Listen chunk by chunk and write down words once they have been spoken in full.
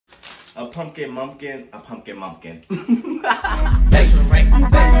A pumpkin mumpkin.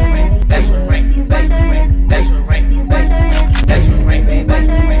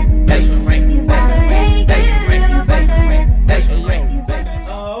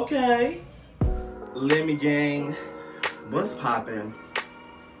 Okay. Lemmy gang, what's poppin'?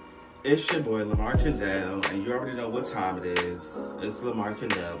 It's your boy LaMarr Kendell, and you already know what time it is. It's LaMarr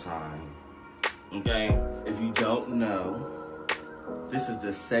Kendell Time. Okay? If you don't know, this is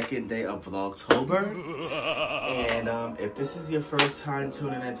the second day of Vlogtober. And if this is your first time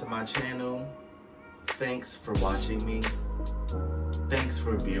tuning into my channel, thanks for watching me. Thanks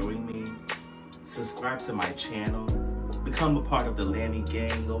for viewing me. Subscribe to my channel. Become a part of the Lemmy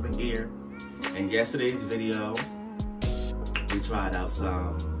gang over here. In yesterday's video, we tried out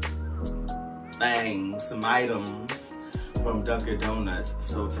some items from Dunkin' Donuts.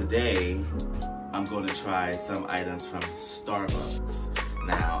 So today, I'm going to try some items from Starbucks.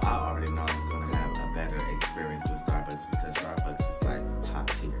 Now, I already know I'm going to have a better experience with Starbucks because Starbucks is like top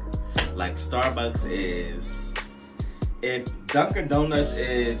tier. Like Starbucks is, if Dunkin' Donuts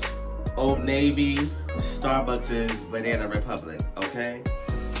is Old Navy, Starbucks is Banana Republic, okay?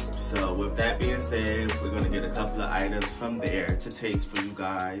 So with that being said, we're gonna get a couple of items from there to taste for you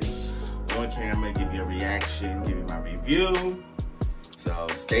guys on camera, give you a reaction, give you my review. So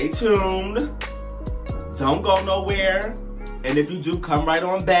stay tuned, don't go nowhere. And if you do, come right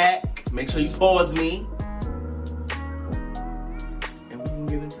on back. Make sure you pause me. And we can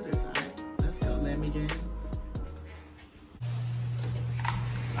get into this, all right? Let's go, Lemmy gang.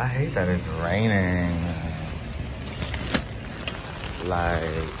 I hate that it's raining.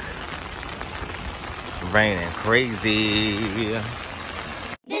 Like, raining crazy.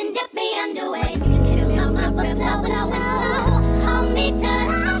 Then dip me underway. You can feel my flow. Hold me till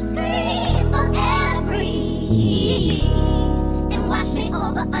I scream for air to breathe. And wash me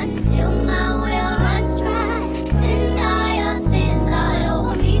over until my will runs dry. Send all your sins all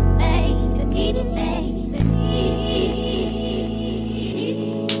over me, baby, baby.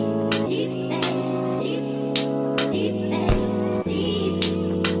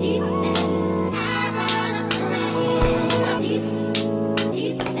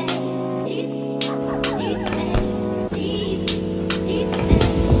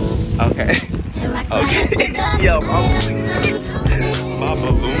 Okay. Yo, my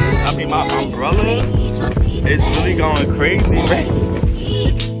balloon, my umbrella is really going crazy, right?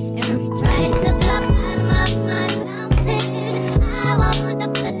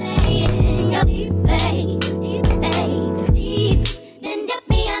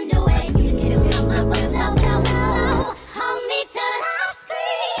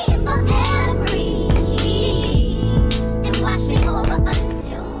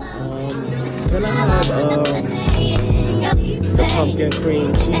 Can I have the pumpkin cream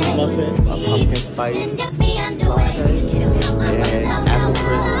cheese muffin, a pumpkin spice latte, and apple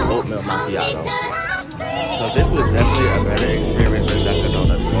crisp oatmeal macchiato? So this was definitely a better experience than Dunkin'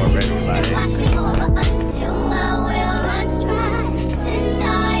 Donuts already. Like,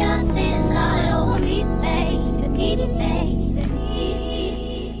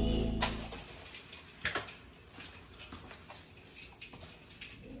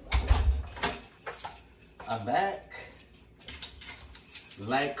 I'm back,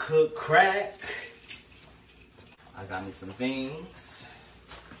 like cook crack. I got me some things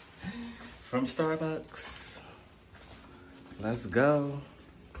from Starbucks. Let's go.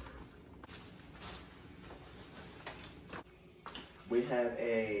 We have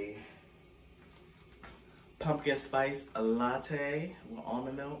a pumpkin spice latte with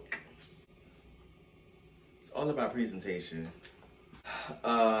almond milk. It's all about presentation.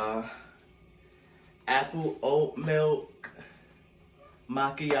 Apple oat milk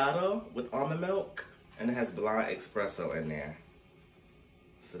macchiato with almond milk, and it has blonde espresso in there.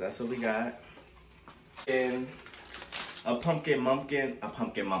 So that's what we got. And a pumpkin muffin.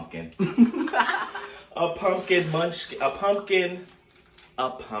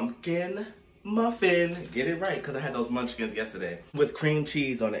 Get it right, because I had those munchkins yesterday with cream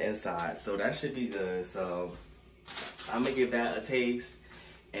cheese on the inside. So that should be good. So I'm gonna give that a taste.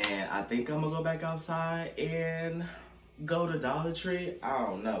 And I think I'm gonna go back outside and go to Dollar Tree. I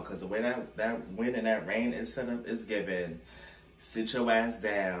don't know, cause the way that wind and that rain is set up is giving. Sit your ass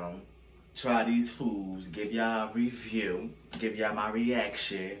down, try these foods, give y'all a review, give y'all my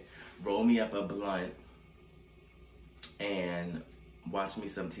reaction, roll me up a blunt, and watch me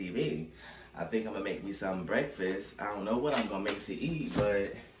some TV. I think I'm gonna make me some breakfast. I don't know what I'm gonna make to eat,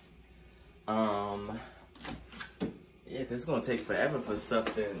 but yeah, it's gonna take forever for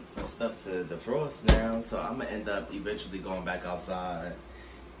stuff to defrost now. So I'm gonna end up eventually going back outside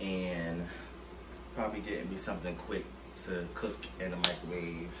and Probably getting me something quick to cook in the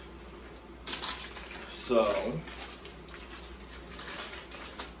microwave. So,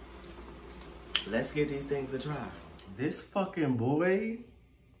 let's get these things to try. This fucking boy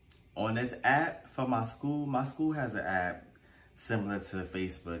on this app for my school has an app similar to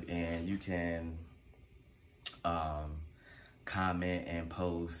Facebook, and you can comment and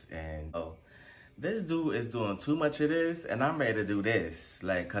post, and this dude is doing too much of this, and I'm ready to do this.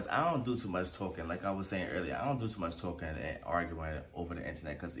 Like, cause I don't do too much talking. Like I was saying earlier, I don't do too much talking and arguing over the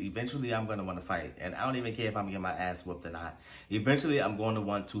internet, cause eventually I'm gonna want to fight, and I don't even care if I'm getting my ass whooped or not. Eventually I'm going to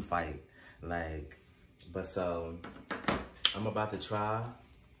want to fight. Like, but so I'm about to try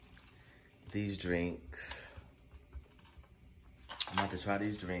these drinks. I'm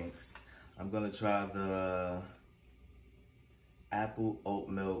gonna try the apple oat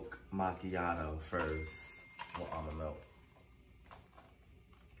milk macchiato first with almond milk.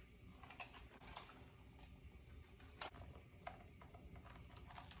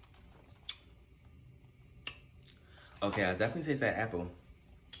 Okay, I definitely taste that apple.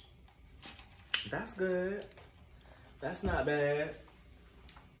 That's good. That's not bad.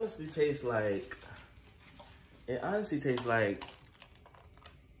 It honestly tastes like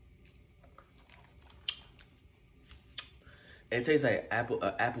it tastes like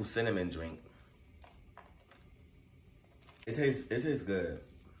apple cinnamon drink. It tastes good.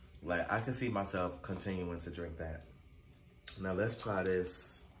 Like, I can see myself continuing to drink that. Now let's try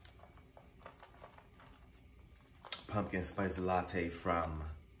this pumpkin spice latte from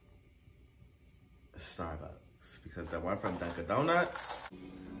Starbucks, because the one from Dunkin' Donuts,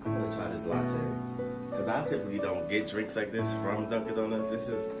 I'm gonna try this latte. Because I typically don't get drinks like this from Dunkin' Donuts.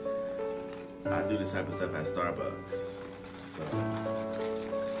 I do this type of stuff at Starbucks. So,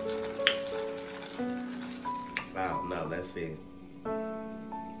 wow, no, let's see.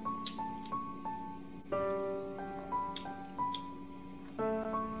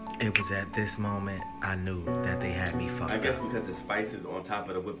 It was at this moment I knew that they had me fucked up. I guess because the spice is on top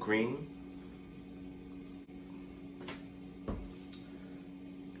of the whipped cream.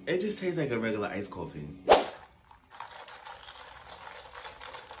 It just tastes like a regular iced coffee.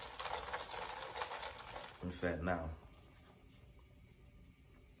 What's that now?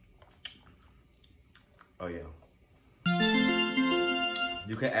 Oh yeah.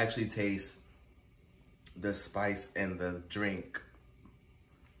 You can actually taste the spice in the drink.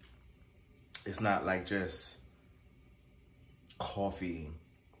 It's not like just coffee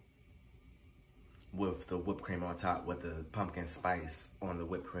with the whipped cream on top with the pumpkin spice on the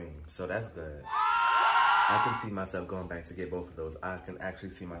whipped cream. So that's good. I can see myself going back to get both of those. I can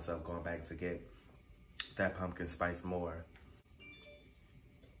actually see myself going back to get that pumpkin spice more.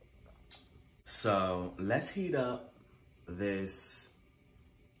 So let's heat up this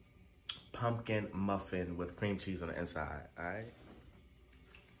pumpkin muffin with cream cheese on the inside, all right?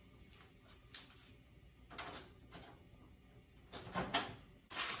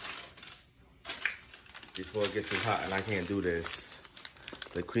 Before it gets too hot and I can't do this.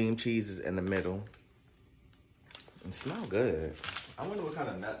 The cream cheese is in the middle. It smells good. I wonder what kind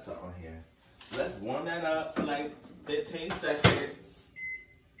of nuts are on here. Let's warm that up for like 15 seconds.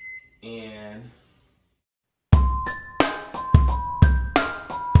 And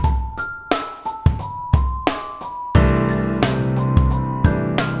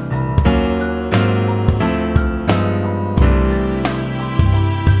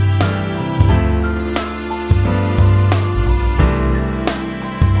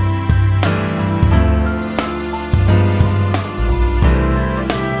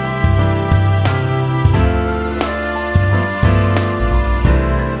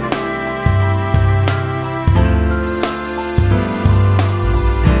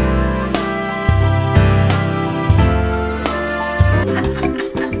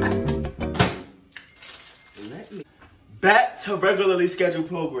back to regularly scheduled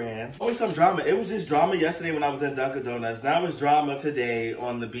program. Always some drama. It was just drama yesterday when I was in Dunkin' Donuts. Now it's drama today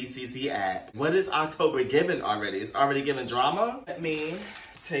on the BCC app. What is October giving already? It's already giving drama? Let me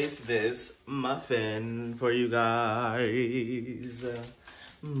taste this muffin for you guys.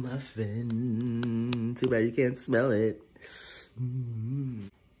 Muffin. Too bad you can't smell it.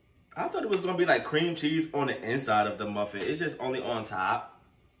 I thought it was gonna be like cream cheese on the inside of the muffin. It's just only on top.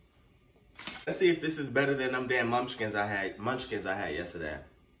 Let's see if this is better than them damn munchkins I had yesterday.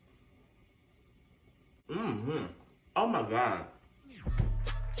 Oh my God.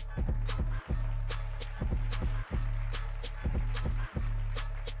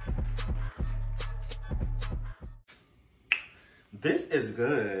 This is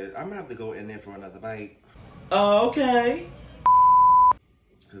good. I'm gonna have to go in there for another bite. Okay.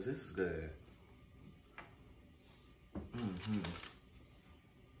 Cause this is good.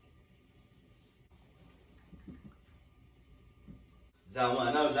 Don't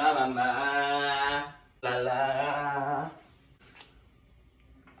want no drama, la la.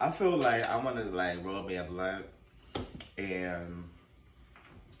 I feel like I want to like roll me a blunt and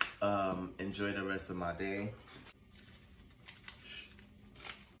enjoy the rest of my day.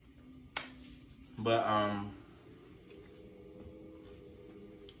 But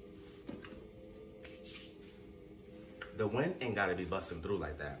the wind ain't gotta be busting through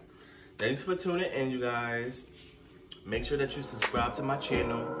like that. Thanks for tuning in, you guys. Make sure that you subscribe to my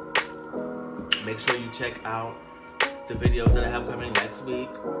channel. Make sure you check out the videos that I have coming next week.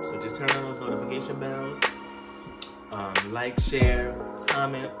 So just turn on those notification bells. Like, share,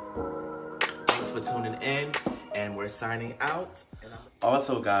 comment. Thanks for tuning in, and we're signing out.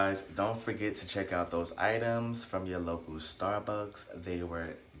 Also, guys, don't forget to check out those items from your local Starbucks. They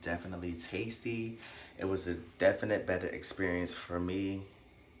were definitely tasty. It was a definite better experience for me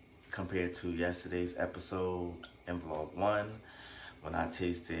compared to yesterday's episode in vlog 1 when I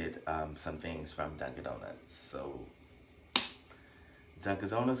tasted some things from Dunkin' Donuts. So Dunkin'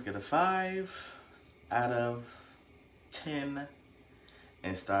 Donuts get a 5 out of 10,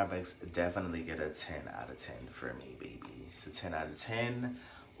 and Starbucks definitely get a 10 out of 10 for me, baby. It's a 10 out of 10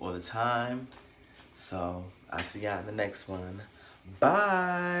 all the time. So I'll see y'all in the next one.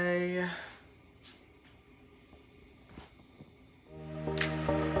 Bye.